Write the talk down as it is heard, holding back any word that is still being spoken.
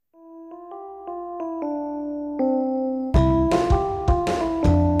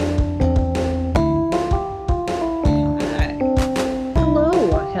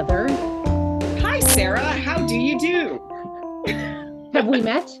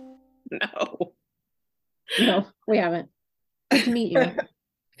No. No, we haven't. Good to meet you.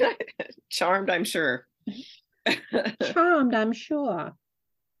 Charmed, I'm sure. Charmed, I'm sure.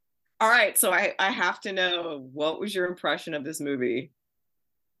 All right, so I have to know, what was your impression of this movie?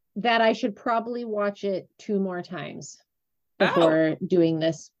 That I should probably watch it 2 more times Oh, before doing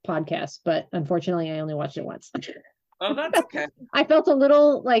this podcast, but unfortunately I only watched it once. oh, that's okay. I felt a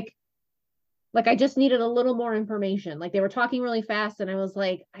little like I just needed a little more information. Like they were talking really fast and I was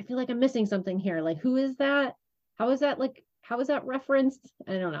like, I feel like I'm missing something here. Like who is that? How is that how is that referenced?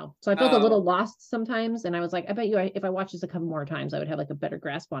 I don't know. So I felt a little Oh, lost sometimes and I was like, I bet you if I watch this a couple more times I would have like a better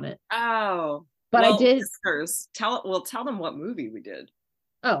grasp on it. oh. But I Well, did. listeners, tell them what movie we did.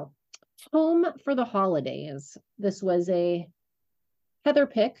 Oh, Home for the Holidays. This was a Heather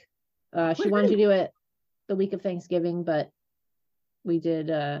pick. She wanted to Woohoo. do it the week of Thanksgiving, but we did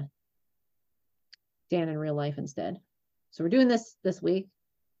Dan in real life instead. So we're doing this week.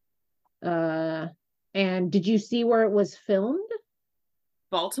 Uh, and did you see where it was filmed?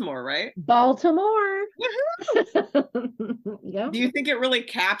 Baltimore, right? Baltimore. Woohoo. Yeah, Do you think it really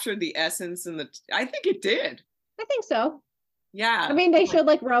captured the essence and I think it did. I think so. I Yeah. mean, they showed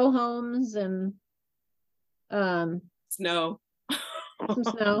like row homes and um Snow. some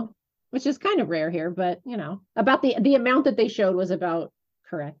snow, which is kind of rare here, but about the amount that they showed was about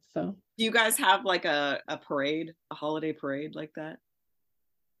correct. So Do you guys have like a parade, a holiday parade like that?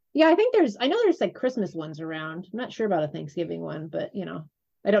 yeah, I know there's like Christmas ones around. I'm not sure about a Thanksgiving one, but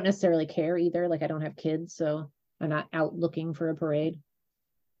I don't necessarily care either. Like I don't have kids, so I'm not out looking for a parade.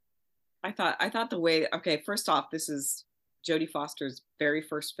 I thought the way, okay, first off, this is Jodie Foster's very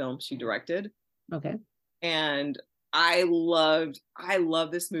first film she directed. Okay. And I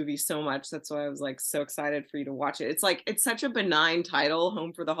love this movie so much. That's why I was like so excited for you to watch it. It's such a benign title,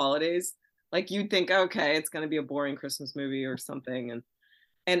 Home for the Holidays. Like you'd think, okay, it's gonna be a boring Christmas movie or something.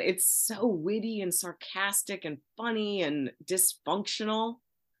 And it's so witty and sarcastic and funny and dysfunctional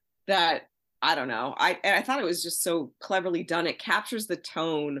that I don't know. I thought it was just so cleverly done. It captures the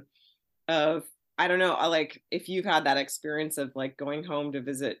tone of, I don't know, like if you've had that experience of like going home to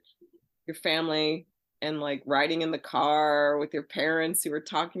visit your family and like riding in the car with your parents who are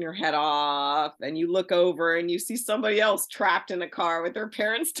talking your head off, and you look over and you see somebody else trapped in a car with their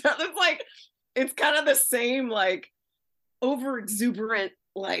parents. It's like it's kind of the same, like over exuberant,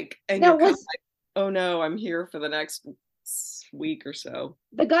 like, and you're Now kind of was like, oh no, I'm here for the next week or so.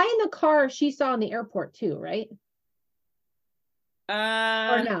 the guy in the car she saw in the airport too, right? Or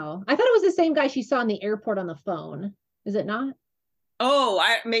uh no? I thought it was the same guy she saw in the airport on the phone. Is it not? oh,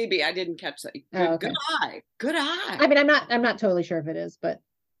 I maybe I didn't catch that. Oh, Good okay. eye, good I eye. mean, I'm not totally sure if it is, but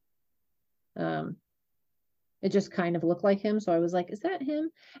um it just kind of looked like him. So I was like, is that him?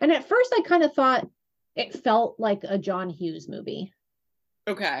 And at first I kind of thought it felt like a John Hughes movie.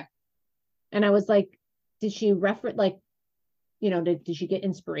 Okay. And I was like, did she reference like, did she get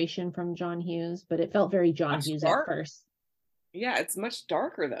inspiration from John Hughes? But it felt very John Much Hughes at dark. first. Yeah, it's much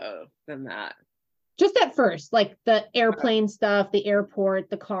darker though than that. Just at first, like the airplane stuff, the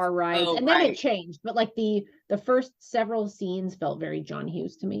airport, the car rides, Oh, and then it right. changed. But like the first several scenes felt very John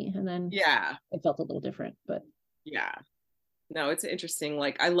Hughes to me, and then Yeah. it felt a little different. But Yeah. No, it's interesting.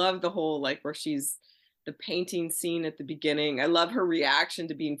 Like I love the whole, like, where she's the painting scene at the beginning. I love her reaction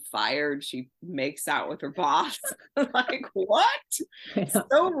to being fired. She makes out with her boss. Like, what? So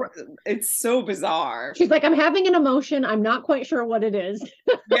it's so bizarre. she's like, I'm having an emotion. I'm not quite sure what it is.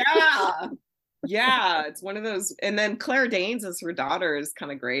 Yeah. Yeah, it's one of those. And then Claire Danes as her daughter is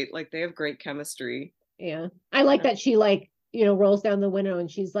kind of great. Like they have great chemistry. Yeah, I like that she like rolls down the window and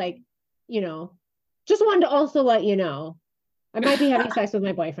she's like, you know, just wanted to also let you know I might be having sex with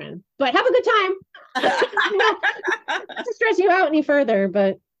my boyfriend, but have a good time. Not to stress you out any further,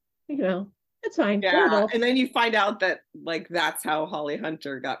 but it's fine. We're Yeah, adults. and then you find out that like that's how Holly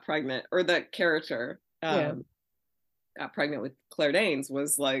Hunter got pregnant, or the character Yeah. got pregnant with Claire Danes,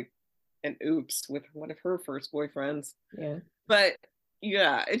 was like an oops with one of her first boyfriends. Yeah. But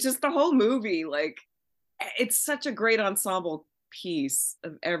yeah, it's just the whole movie, like it's such a great ensemble piece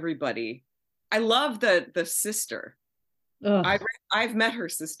of everybody. I love the sister. I Ugh. I've met her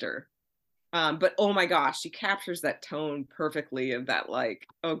sister. But oh my gosh, she captures that tone perfectly of that, like,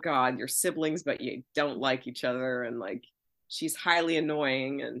 oh God, you're siblings, but you don't like each other, and like she's highly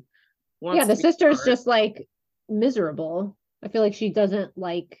annoying and Yeah, wants the to be sister's smart. just like miserable. I feel like she doesn't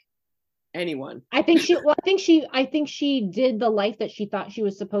like Anyone. I think she did the life that she thought she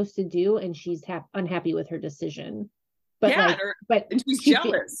was supposed to do and she's unhappy with her decision. But Yeah, like but and she's she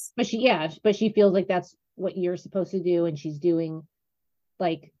jealous. but she feels like that's what you're supposed to do and she's doing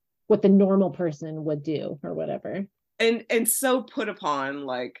like what the normal person would do or whatever. And so put upon,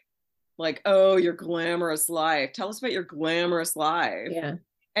 like like, oh, your glamorous life. Tell us about your glamorous life. Yeah.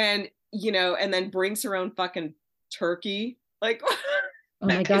 And, you know, and then brings her own fucking turkey. Like, Oh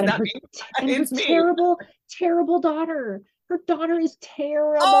my God. And her terrible, terrible daughter. Her daughter is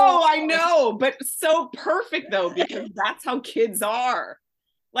terrible. Oh, I know, but so perfect though, because that's how kids are.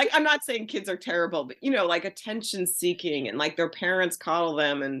 Like, I'm not saying kids are terrible, but you know, like attention seeking, and like their parents coddle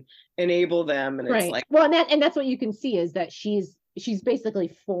them and enable them. And right. It's like, well, and that's what you can see is that she's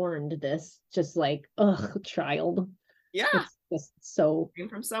basically formed this just like, child. yeah, It's just so came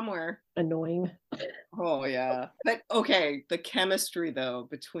from somewhere. annoying. Oh yeah. But okay, the chemistry though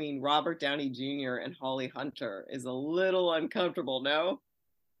between Robert Downey Jr. and Holly Hunter is a little uncomfortable, no?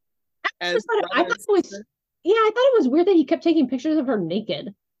 I thought it was, yeah, I thought it was weird that he kept taking pictures of her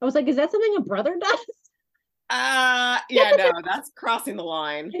naked. I was like, is that something a brother does? Yeah, no, that's crossing the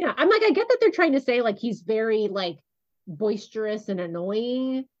line. Yeah, I'm like, I get that they're trying to say like he's very like boisterous and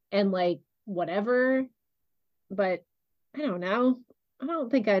annoying and like whatever, but I don't know. I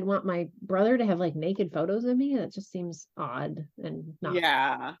don't think I'd want my brother to have like naked photos of me. That just seems odd and not.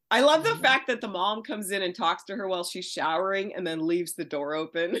 Yeah. I love the fact that the mom comes in and talks to her while she's showering and then leaves the door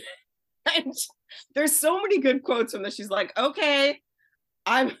open. And there's so many good quotes from this. She's like, okay,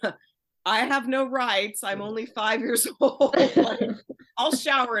 I have no rights. I'm only 5 years old. Like, I'll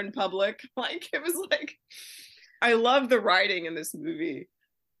shower in public. Like, it was like, I love the writing in this movie.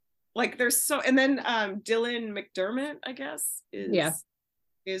 Like, there's so, and then Dylan McDermott, I guess,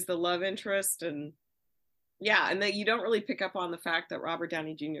 is the love interest. And yeah, and that you don't really pick up on the fact that Robert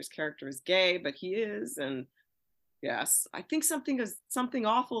Downey Jr.'s character is gay, but he is. And yes, I think something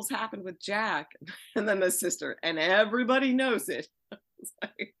awful's happened with Jack. And then the sister, and everybody knows it. It's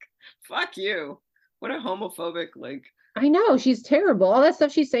like, fuck you. What a homophobic, like. I know, she's terrible. All that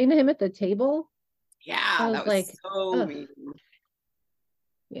stuff she's saying to him at the table. Yeah, that was like so mean.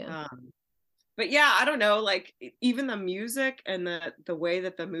 Yeah. But yeah, I don't know, like even the music and the way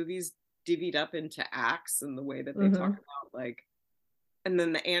that the movie's divvied up into acts and the way that they talk about like, and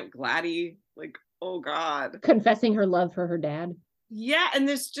then the Aunt Gladdy, like, oh God. Confessing her love for her dad. Yeah, and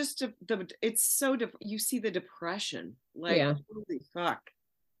there's just it's so you see the depression, like, yeah. Holy fuck.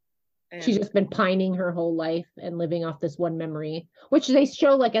 And she's just been pining her whole life and living off this one memory, which they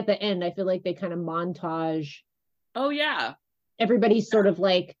show like at the end. I feel like they kind of montage. Oh yeah. Everybody's sort of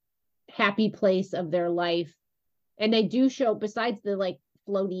like happy place of their life. And they do show, besides the like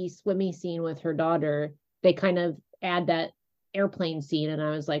floaty, swimmy scene with her daughter, they kind of add that airplane scene. And I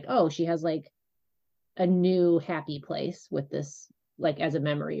was like, oh, she has like a new happy place with this, like as a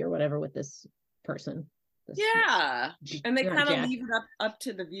memory or whatever with this person. Yeah. And they kind of leave it up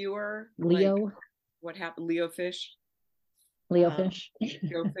to the viewer. Leo. Like, what happened? Leo Fish. Leo Fish.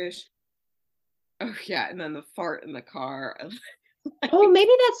 Leo Fish. Oh yeah. And then the fart in the car. Oh,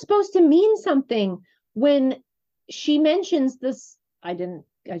 maybe that's supposed to mean something. When she mentions this,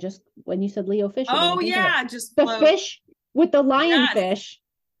 when you said Leo Fish. Oh yeah, just the fish with the lionfish.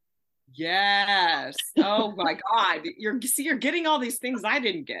 Yes. Oh my God. You're getting all these things I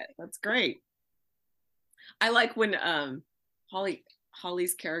didn't get. That's great. I like when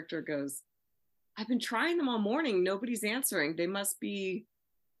Holly's character goes, I've been trying them all morning. Nobody's answering. They must be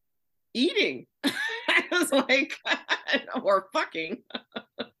eating. I was like, or fucking.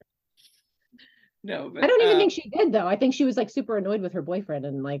 No, but I don't even think she did though. I think she was like super annoyed with her boyfriend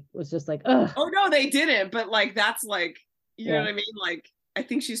and like was just like, ugh. Oh no, they didn't. But like that's like, you know what I mean? Like I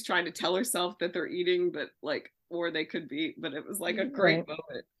think she's trying to tell herself that they're eating, but like, or they could be. But it was like a great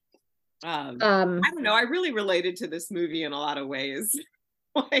moment. I don't know. I really related to this movie in a lot of ways.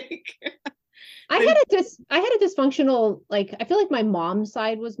 Like I had a dysfunctional, like I feel like my mom's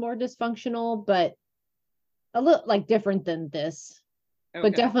side was more dysfunctional, but a little like different than this. Okay.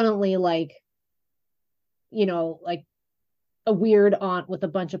 But definitely like, you know, like a weird aunt with a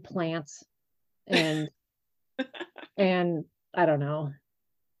bunch of plants and and I don't know.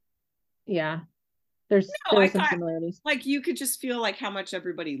 Yeah. There's some similarities. Like you could just feel like how much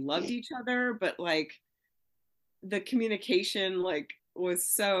everybody loved each other, but like the communication like was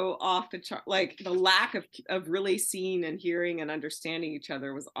so off the chart. Like the lack of really seeing and hearing and understanding each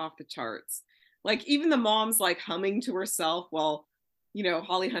other was off the charts. Like even the mom's like humming to herself while, you know,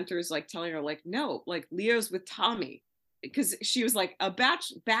 Holly Hunter's like telling her like, no, like Leo's with Tommy, because she was like a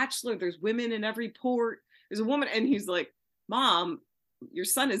bachelor. There's women in every port. There's a woman, and he's like, Mom, your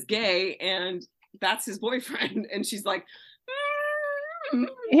son is gay, and that's his boyfriend. And she's like,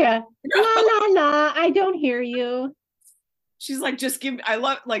 yeah, la la la, I don't hear you. She's like, just give me, I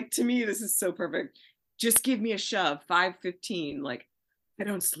love, like, to me this is so perfect, just give me a shove, 5:15, like I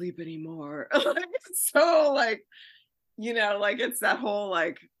don't sleep anymore. So like, you know, like it's that whole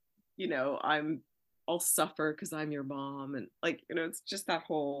like, you know, I'll suffer because I'm your mom. And like, you know, it's just that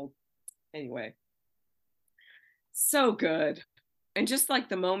whole, anyway, so good. And just like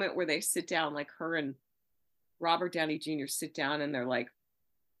the moment where they sit down, like her and Robert Downey Jr. sit down and they're like,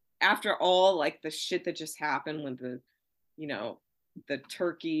 after all like the shit that just happened when the, you know, the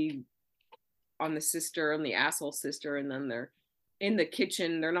turkey on the sister and the asshole sister, and then they're in the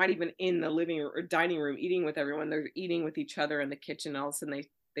kitchen, they're not even in the living room or dining room eating with everyone, they're eating with each other in the kitchen. All of a sudden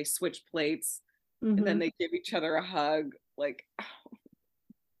they switch plates, and then they give each other a hug. Like,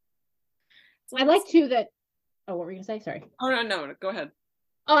 I like too that. Oh, what were you gonna say? Sorry. Oh no, go ahead.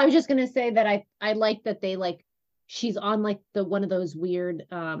 Oh, I was just gonna say that I like that they like she's on like the one of those weird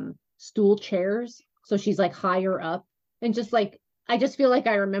stool chairs, so she's like higher up, and just like I just feel like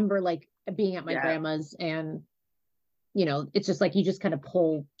I remember like being at my grandma's, and you know, it's just like you just kind of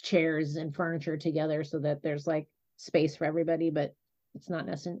pull chairs and furniture together so that there's like space for everybody, but it's not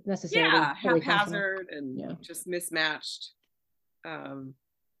necessarily haphazard and just mismatched.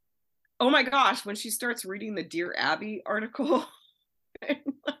 Oh my gosh, when she starts reading the Dear Abby article and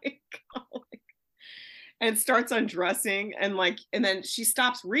like, oh my, and starts undressing and like, and then she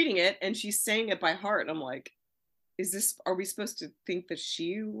stops reading it and she's saying it by heart, and I'm like, are we supposed to think that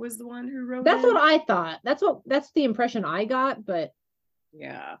she was the one who wrote That's what I thought. That's the impression I got, but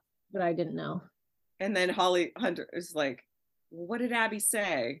I didn't know. And then Holly Hunter is like, well, what did Abby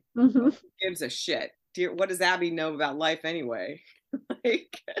say? Who gives a shit? Dear, what does Abby know about life anyway?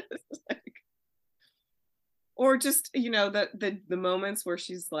 like, or just, you know, the moments where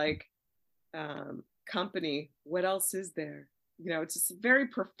she's like, company, what else is there? You know, it's just very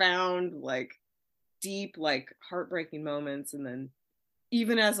profound, like deep, like heartbreaking moments. And then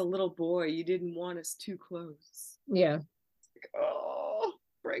even as a little boy, you didn't want us too close. Yeah. Like, oh,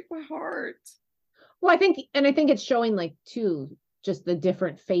 break my heart. Well, I think it's showing like too, just the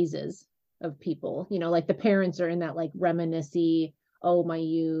different phases of people, you know, like the parents are in that like reminiscy, oh, my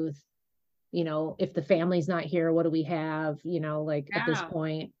youth, you know, if the family's not here, what do we have, you know, like at this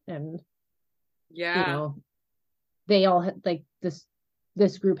point. And you know, they all like this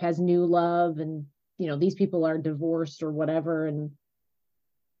group has new love, and you know, these people are divorced or whatever, and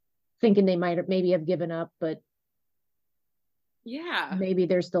thinking they might maybe have given up, but maybe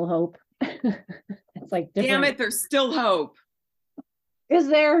there's still hope. It's like damn it, there's still hope. Is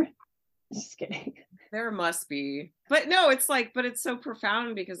there? Just kidding. There must be. But no, it's like, but it's so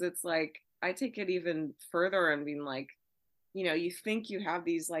profound because it's like, I take it even further and being like, you know, you think you have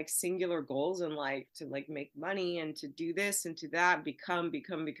these like singular goals in life to like make money and to do this and to that, become,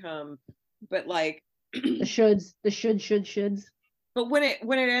 but like the shoulds. But when it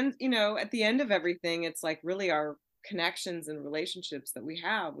ends, you know, at the end of everything, it's like really our connections and relationships that we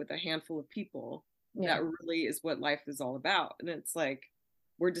have with a handful of people. That really is what life is all about. And it's like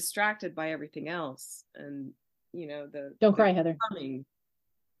we're distracted by everything else, and you know, don't cry, Heather. Coming.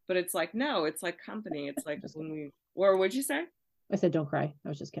 But it's like, no, it's like company. It's like when we, or what'd you say? I said don't cry. I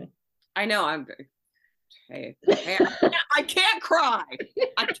was just kidding. I know. Hey, I can't cry.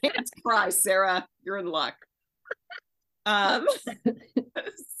 I can't cry, Sarah. You're in luck. So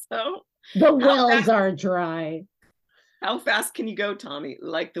the wells are dry. How fast can you go, Tommy?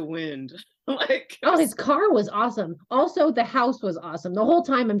 Like the wind. Like, oh, his car was awesome. Also, the house was awesome. The whole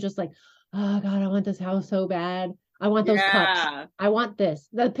time I'm just like, oh God, I want this house so bad. I want those cups. I want this.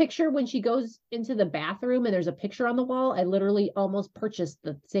 The picture when she goes into the bathroom and there's a picture on the wall, I literally almost purchased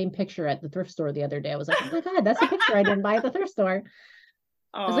the same picture at the thrift store the other day. I was like, oh my God, that's a picture I didn't buy at the thrift store.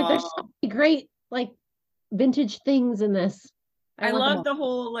 I was like, there's so many great like vintage things in this. I love the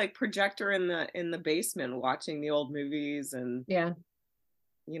whole like projector in the basement watching the old movies, and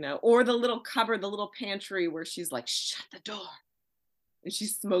you know, or the little cupboard, the little pantry where she's like, shut the door, and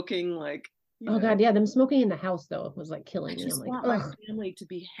she's smoking like, oh God, yeah, them smoking in the house though was like killing me. I'm like, want my family to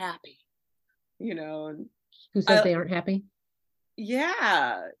be happy, you know. And who says they aren't happy?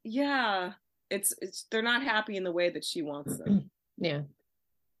 Yeah, it's they're not happy in the way that she wants them. Yeah.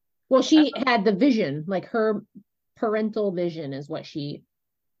 Well, she had the vision, like her parental vision is what she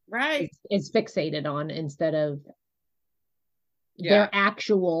is fixated on instead of their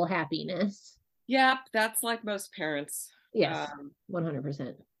actual happiness. Yep, that's like most parents. Yes,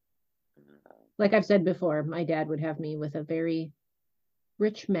 100%. Like I've said before, my dad would have me with a very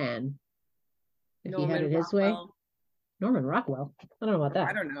rich man if he had it his way. Norman Rockwell. I don't know about that.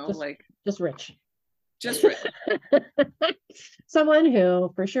 I don't know, just rich. Just rich. Someone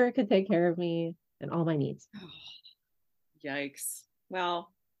who for sure could take care of me and all my needs. Yikes.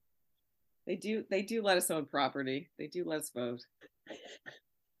 Well, they do let us own property. They do let us vote.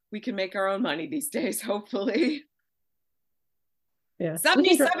 We can make our own money these days, hopefully. Yeah.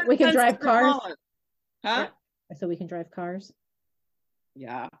 77 we can cents drive per cars. gallon. Huh? Yeah. So we can drive cars.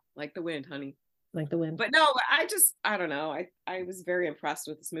 Yeah, like the wind, honey. Like the wind. But no, I don't know. I was very impressed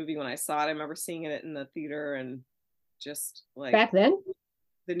with this movie when I saw it. I remember seeing it in the theater and just like back then.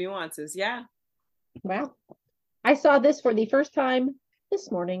 The nuances. Yeah. Wow. I saw this for the first time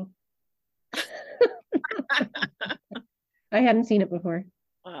this morning. I hadn't seen it before.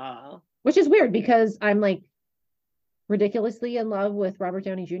 Which is weird because I'm like ridiculously in love with Robert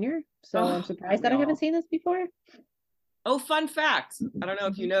Downey Jr. So I'm surprised that I haven't seen this before. Oh, fun fact. I don't know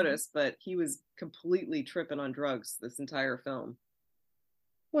if you noticed, but he was completely tripping on drugs this entire film.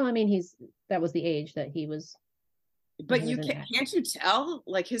 Well, I mean, that was the age that he was. But can't you tell?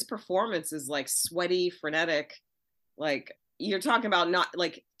 Like his performance is like sweaty, frenetic. Like you're talking about not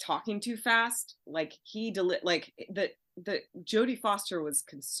like talking too fast. Like like the Jodie Foster was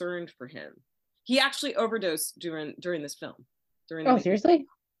concerned for him. He actually overdosed during this film. Seriously?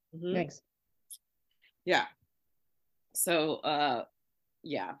 Mm-hmm. Thanks. Yeah. So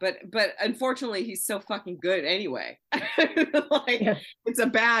yeah, but unfortunately he's so fucking good anyway. It's a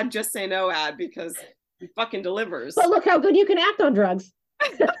bad Just Say No ad because he fucking delivers. But look how good you can act on drugs.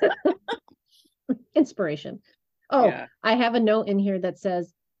 Inspiration. Oh, yeah. I have a note in here that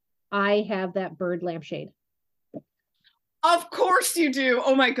says, I have that bird lampshade. Of course you do.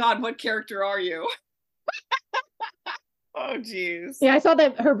 Oh my God, what character are you? Oh geez. Yeah, I saw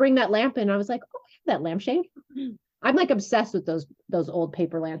her bring that lamp in. I was like, oh, I have that lampshade. I'm like obsessed with those old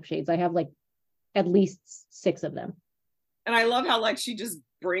paper lampshades. I have like at least 6 of them. And I love how like she just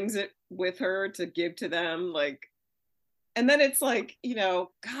brings it with her to give to them, like, and then it's like, you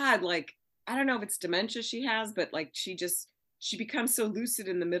know, God, like I don't know if it's dementia she has, but like she becomes so lucid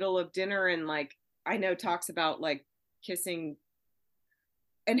in the middle of dinner and like I know talks about like kissing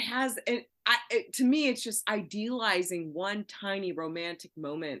and has to me it's just idealizing one tiny romantic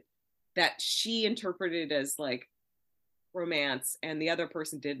moment that she interpreted as like romance and the other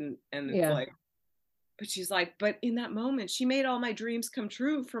person didn't, and it's like, but she's like, but in that moment she made all my dreams come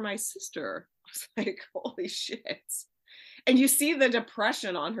true for my sister. I was like, holy shit. And you see the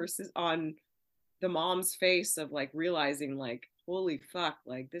depression on the mom's face of like realizing like, holy fuck,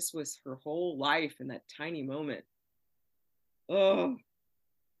 like this was her whole life in that tiny moment. Oh,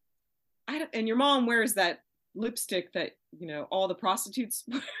 and your mom wears that lipstick that, you know, all the prostitutes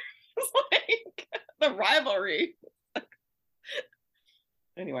like the rivalry.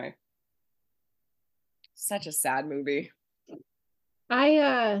 Anyway, such a sad movie.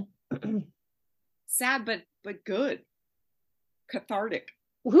 Sad but good, cathartic.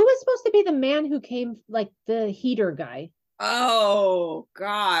 Who was supposed to be the man who came, like the heater guy? Oh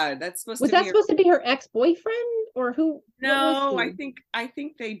God, that's supposed to be her ex-boyfriend or who? No, I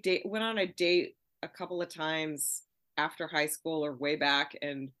think they went on a date a couple of times after high school or way back,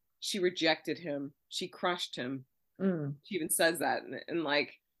 and she rejected him. She crushed him. She even says that, and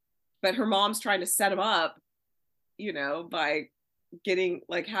like, but her mom's trying to set him up, you know, by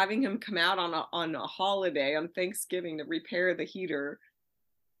having him come out on a holiday on Thanksgiving to repair the heater.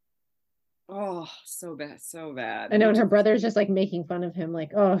 Oh, so bad. I know, and her brother's just like making fun of him,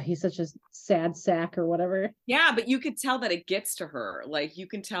 like, oh, he's such a sad sack or whatever. Yeah, but you could tell that it gets to her. Like you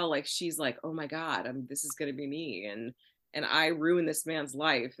can tell, like she's like, oh my God, this is gonna be me, and I ruined this man's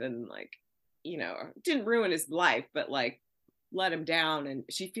life, and like, you know, didn't ruin his life, but like let him down, and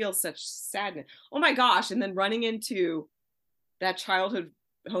she feels such sadness. Oh my gosh, and then running into that childhood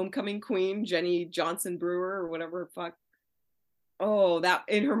homecoming queen, Jenny Johnson Brewer or whatever her fuck. Oh, that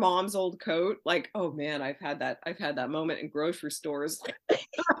in her mom's old coat. Like, oh man, I've had that moment in grocery stores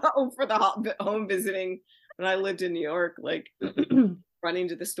for the home visiting when I lived in New York, like running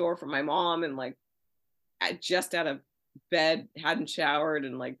to the store for my mom and like just out of bed, hadn't showered,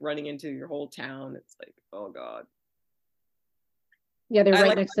 and like running into your whole town. It's like, oh God. Yeah, they're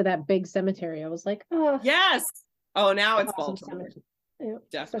right next to that big cemetery. I was like, oh yes. Oh, now it's Baltimore.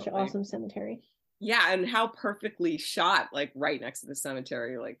 Yeah, such an awesome cemetery. Yeah, and how perfectly shot, like right next to the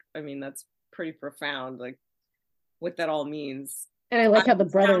cemetery. Like, I mean, that's pretty profound, like what that all means. And I like how the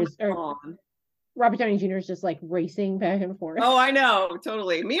brothers are. Robert Downey Jr. is just like racing back and forth. Oh, I know,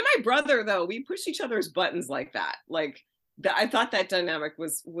 totally. Me and my brother, though, we push each other's buttons like that. Like, I thought that dynamic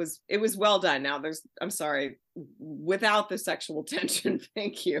was well done. Now I'm sorry, without the sexual tension.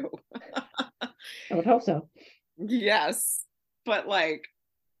 Thank you. I would hope so. Yes, but like,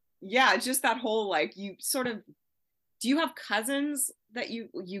 yeah, just that whole like, you sort of, do you have cousins that you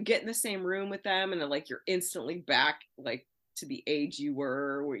get in the same room with them and like you're instantly back like to the age you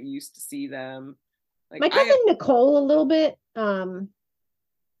were where you used to see them? Like my cousin Nicole a little bit,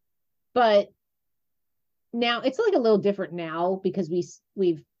 but now it's like a little different now because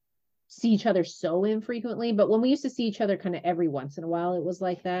we've see each other so infrequently, but when we used to see each other kind of every once in a while, it was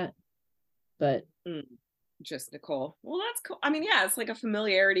like that. But just Nicole. Well, that's cool. I mean, yeah, it's like a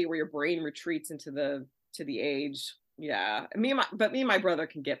familiarity where your brain retreats into the age. Yeah. Me and my brother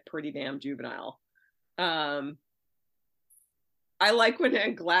can get pretty damn juvenile. I like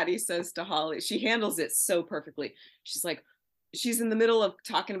when Gladys says to Holly, she handles it so perfectly. She's like, she's in the middle of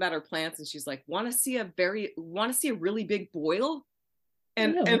talking about her plants and she's like, want to see a really big boil?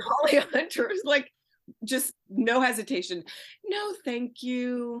 And Holly Hunter is like, just no hesitation. No, thank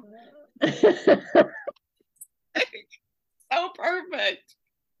you. So perfect.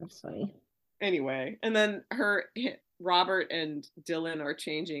 That's funny. Anyway, and then Robert and Dylan are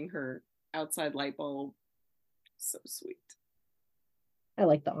changing her outside light bulb. So sweet. I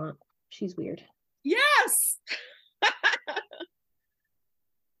like the aunt. She's weird. Yes.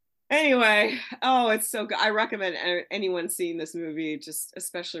 Anyway, oh, it's so good. I recommend anyone seeing this movie, just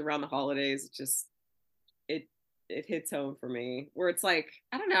especially around the holidays. It hits home for me. Where it's like,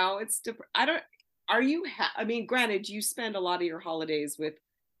 I don't know. I mean, granted, you spend a lot of your holidays with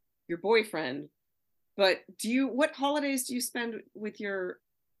your boyfriend, but what holidays do you spend with your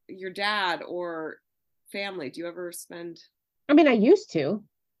dad or family? Do you ever spend? I mean, I used to,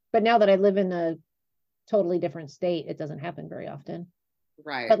 but now that I live in a totally different state, it doesn't happen very often.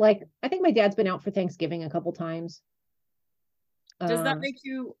 Right. But like, I think my dad's been out for Thanksgiving a couple times. Does that make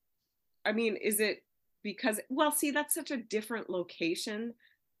you, I mean, is it because, well, see, that's such a different location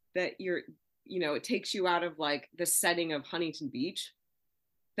that it takes you out of like the setting of Huntington Beach,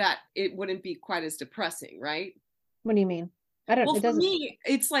 that it wouldn't be quite as depressing, right? What do you mean? I don't, well, it for doesn't. me,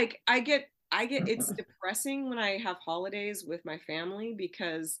 it's like, I get it's depressing when I have holidays with my family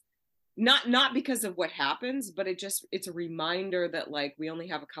because not because of what happens, but it's a reminder that like we only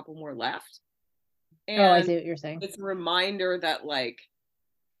have a couple more left. And I see what you're saying. It's a reminder that like,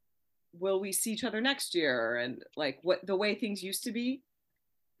 will we see each other next year? And like what the way things used to be,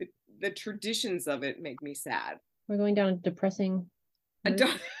 the traditions of it make me sad. We're going down a depressing.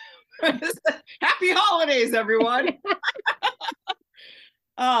 Happy holidays, everyone.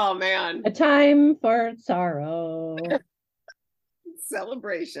 Oh man. A time for sorrow.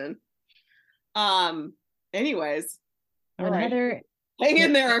 Celebration. Anyways, all right. Heather, hang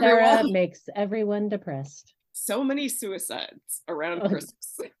in there, Sarah everyone. Makes everyone depressed. So many suicides around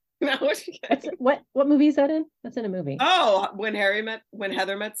Christmas. No, what movie is that in? That's in a movie. Oh, when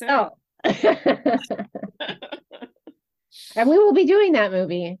Heather Met Sarah. Oh. And we will be doing that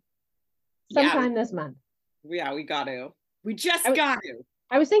movie sometime this month. Yeah, we got to. We just got to.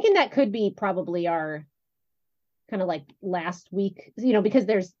 I was thinking that could be probably our kind of like last week, because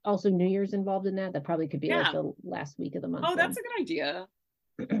there's also New Year's involved in that. That probably could be like the last week of the month. Oh, that's a good idea.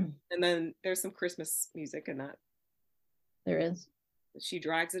 And then there's some Christmas music in that. There is. She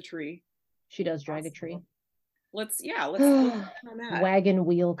drags a tree. She does drag a tree. Let's on that. Wagon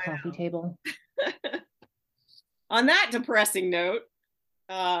wheel coffee table. On that depressing note,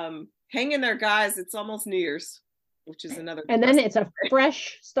 hang in there, guys. It's almost New Year's, which is another. And then it's a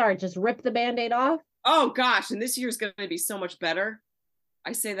fresh start. Just rip the Band-Aid off. Oh gosh, and this year's going to be so much better.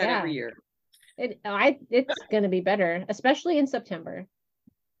 I say that every year. It's going to be better, especially in September.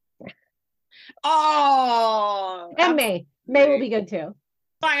 Oh, and May will be good too.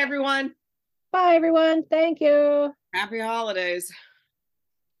 Bye everyone. Thank you. Happy holidays.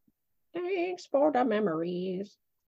 Thanks for the memories.